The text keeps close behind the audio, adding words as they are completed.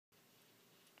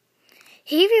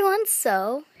Hey everyone,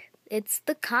 so it's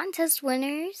the contest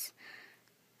winners.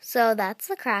 So that's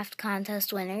the craft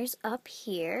contest winners up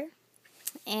here.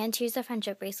 And here's the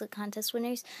friendship bracelet contest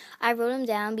winners. I wrote them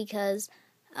down because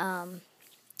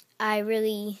I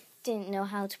really didn't know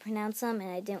how to pronounce them, and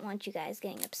I didn't want you guys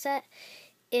getting upset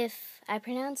if I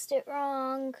pronounced it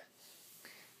wrong.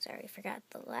 Sorry, I forgot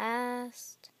the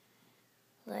last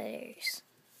letters.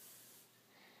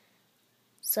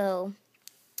 So,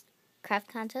 craft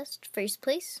contest, first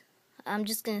place. I'm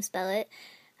just going to spell it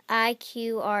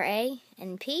IQRANP.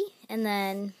 And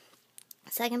then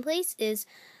second place is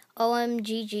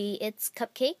OMGG, it's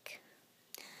Cupcake.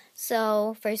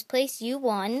 So, first place, you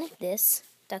won this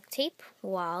duct tape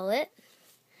wallet.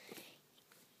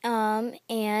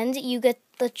 And you get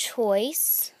the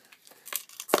choice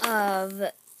of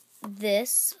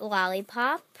this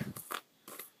lollipop,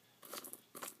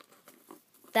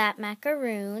 that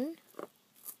macaroon.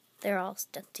 They're all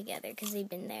stuck together because they've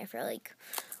been there for like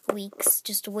weeks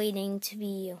just waiting to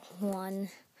be won.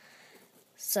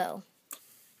 So,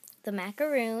 the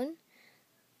macaroon,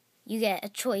 you get a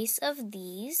choice of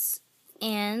these,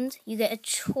 and you get a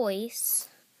choice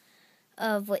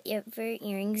of whatever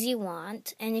earrings you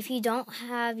want. And if you don't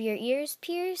have your ears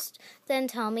pierced, then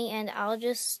tell me and I'll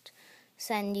just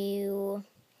send you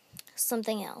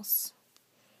something else.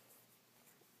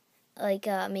 Like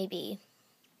maybe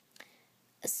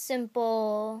a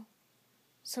simple,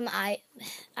 some eye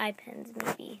pins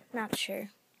maybe, not sure.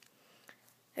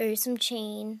 Or some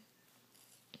chain.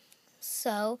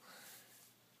 So,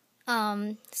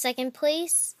 second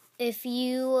place, if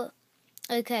you,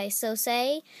 okay, so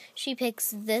say she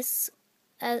picks this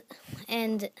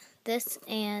and this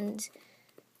and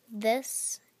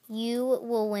this, you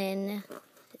will win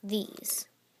these.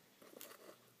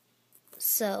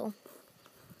 So,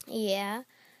 yeah.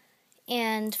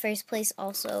 And first place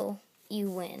also, you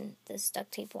win this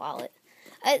duct tape wallet.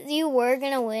 You were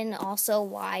going to win also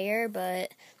wire,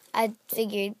 but I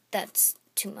figured that's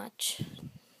too much,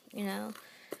 you know.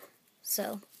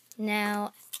 So,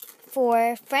 now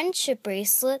for friendship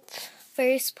bracelet,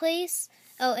 first place.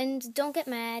 Oh, and don't get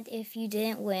mad if you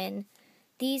didn't win.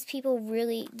 These people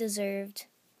really deserved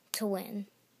to win.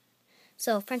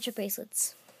 So, friendship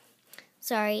bracelets.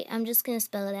 Sorry, I'm just going to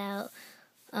spell it out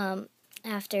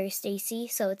after Stacy.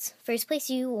 So, it's first place,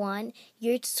 you won.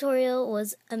 Your tutorial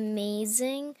was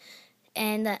amazing.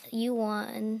 And that you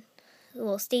won,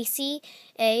 well, Stacy,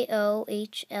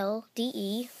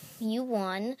 AOHLDE, you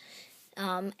won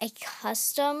a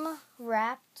custom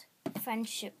wrapped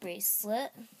friendship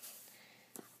bracelet.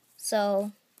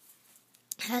 So,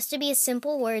 it has to be a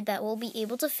simple word that will be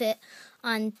able to fit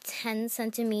on 10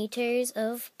 centimeters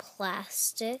of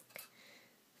plastic.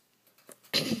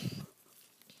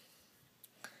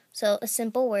 So, a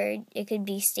simple word, it could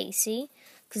be Stacy,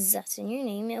 because that's in your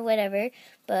name, or whatever,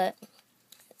 but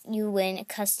you win a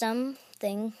custom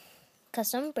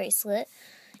bracelet,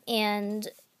 and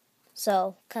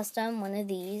so, custom, one of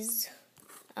these,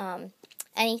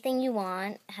 anything you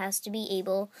want has to be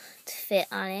able to fit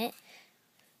on it,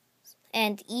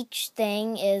 and each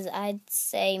thing is, I'd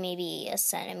say, maybe a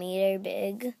centimeter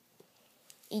big,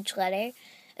 each letter.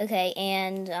 Okay,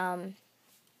 and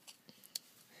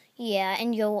yeah,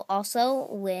 and you'll also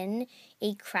win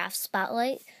a craft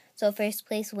spotlight. So first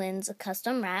place wins a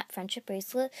custom wrap friendship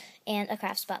bracelet and a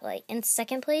craft spotlight. And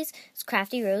second place is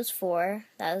Crafty Rose 4.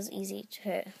 That was easy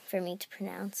for me to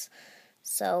pronounce,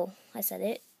 so I said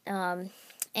it.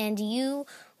 And you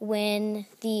win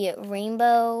the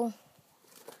rainbow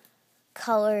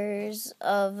colors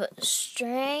of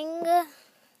string.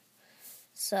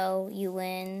 So you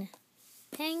win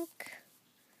pink,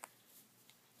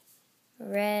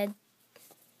 red,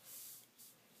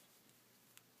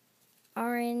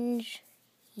 orange,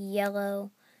 yellow,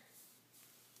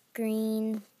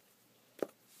 green,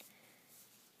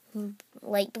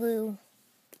 light blue,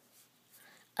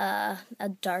 a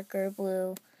darker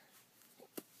blue,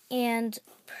 and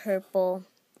purple.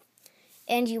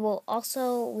 And you will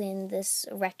also win this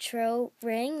retro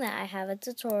ring that I have a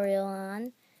tutorial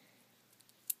on.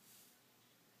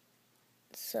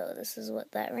 So this is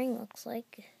what that ring looks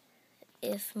like,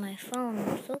 if my phone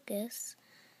would focus.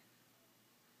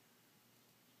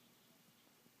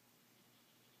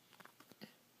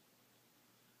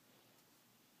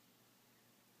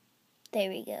 There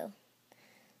we go.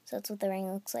 So that's what the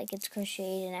ring looks like. It's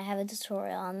crocheted, and I have a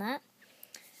tutorial on that.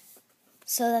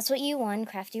 So that's what you won,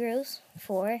 Crafty Rose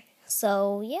 4.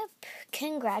 So, yep,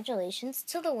 congratulations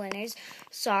to the winners.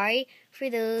 Sorry for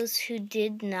those who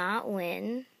did not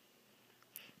win.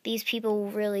 These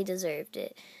people really deserved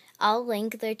it. I'll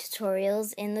link their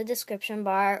tutorials in the description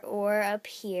bar or up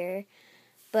here.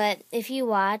 But if you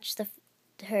watch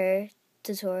her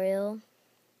tutorial,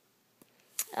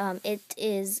 it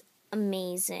is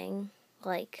amazing,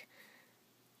 like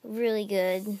really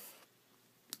good.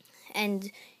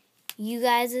 And you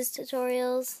guys'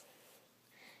 tutorials,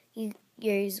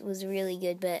 yours was really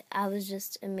good, but I was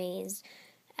just amazed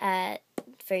at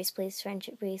first place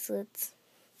friendship bracelets.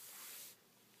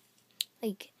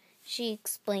 Like, she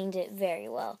explained it very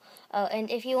well. Oh,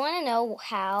 and if you want to know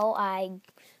how I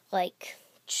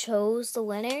chose the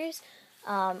winners,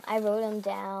 I wrote them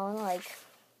down.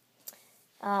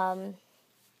 I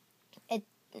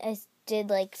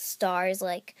did stars.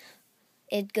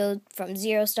 It go from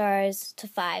 0 stars to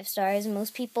 5 stars.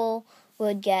 Most people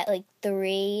would get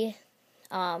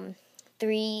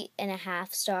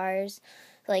 3.5 stars.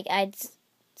 I'd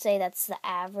say that's the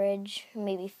average,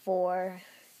 maybe 4.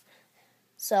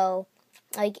 So,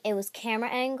 it was camera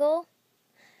angle,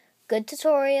 good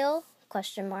tutorial, ?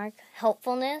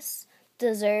 Helpfulness,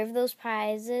 deserve those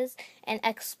prizes, and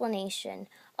explanation.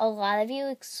 A lot of you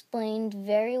explained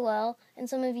very well, and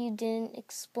some of you didn't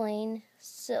explain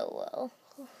so well.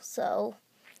 So,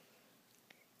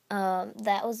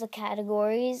 that was the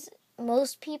categories.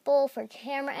 Most people for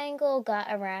camera angle got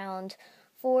around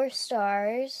 4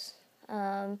 stars.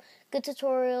 Good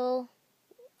tutorial.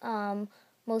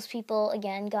 Most people,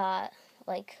 again, got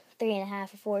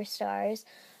 3.5 or 4 stars.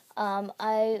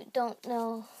 I don't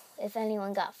know if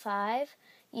anyone got 5.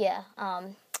 Yeah,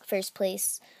 first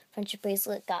place friendship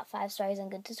bracelet got 5 stars on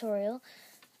good tutorial.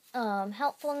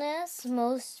 Helpfulness,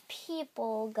 most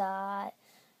people got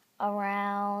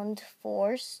around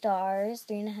 4 stars,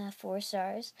 3.5, 4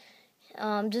 stars.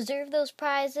 Deserve those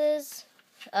prizes,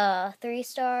 3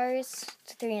 stars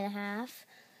to 3.5.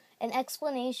 An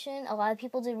explanation, a lot of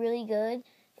people did really good,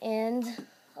 and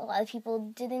a lot of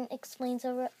people didn't explain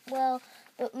so well,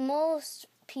 but most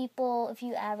people, if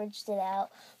you averaged it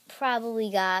out, probably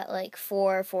got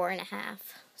 4, 4.5.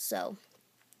 So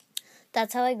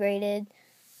that's how I graded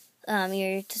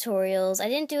your tutorials. I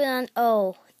didn't do it on,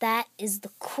 that is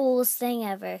the coolest thing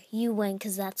ever, you win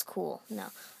because that's cool.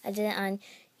 No, I did it on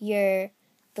the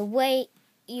way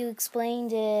you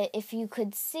explained it, if you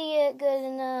could see it good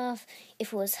enough,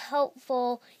 if it was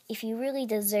helpful, if you really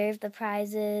deserve the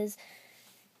prizes.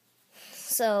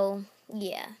 So,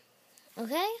 yeah.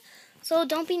 Okay? So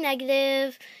don't be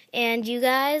negative. And you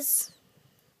guys,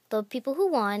 the people who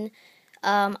won,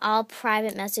 I'll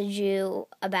private message you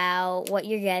about what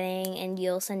you're getting, and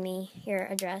you'll send me your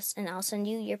address, and I'll send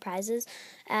you your prizes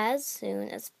as soon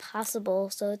as possible.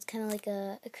 So it's kind of like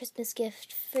a Christmas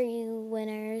gift for you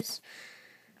winners.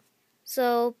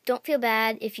 So don't feel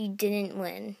bad if you didn't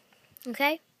win,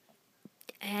 okay?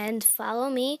 And follow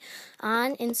me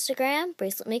on Instagram,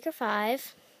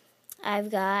 BraceletMaker5.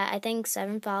 I've got, I think,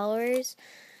 7 followers.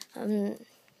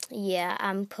 Yeah,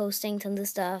 I'm posting tons of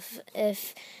stuff.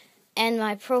 And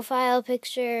my profile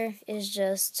picture is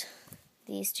just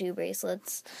these 2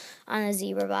 bracelets on a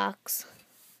zebra box,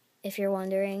 if you're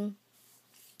wondering.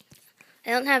 I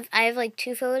have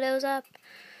 2 photos up,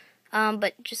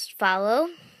 but just follow.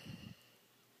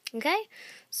 Okay,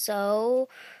 so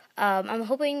I'm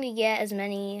hoping to get as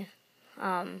many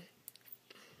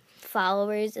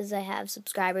followers as I have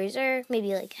subscribers, or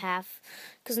maybe half,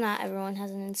 because not everyone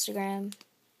has an Instagram.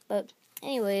 But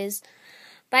anyways,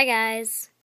 bye guys.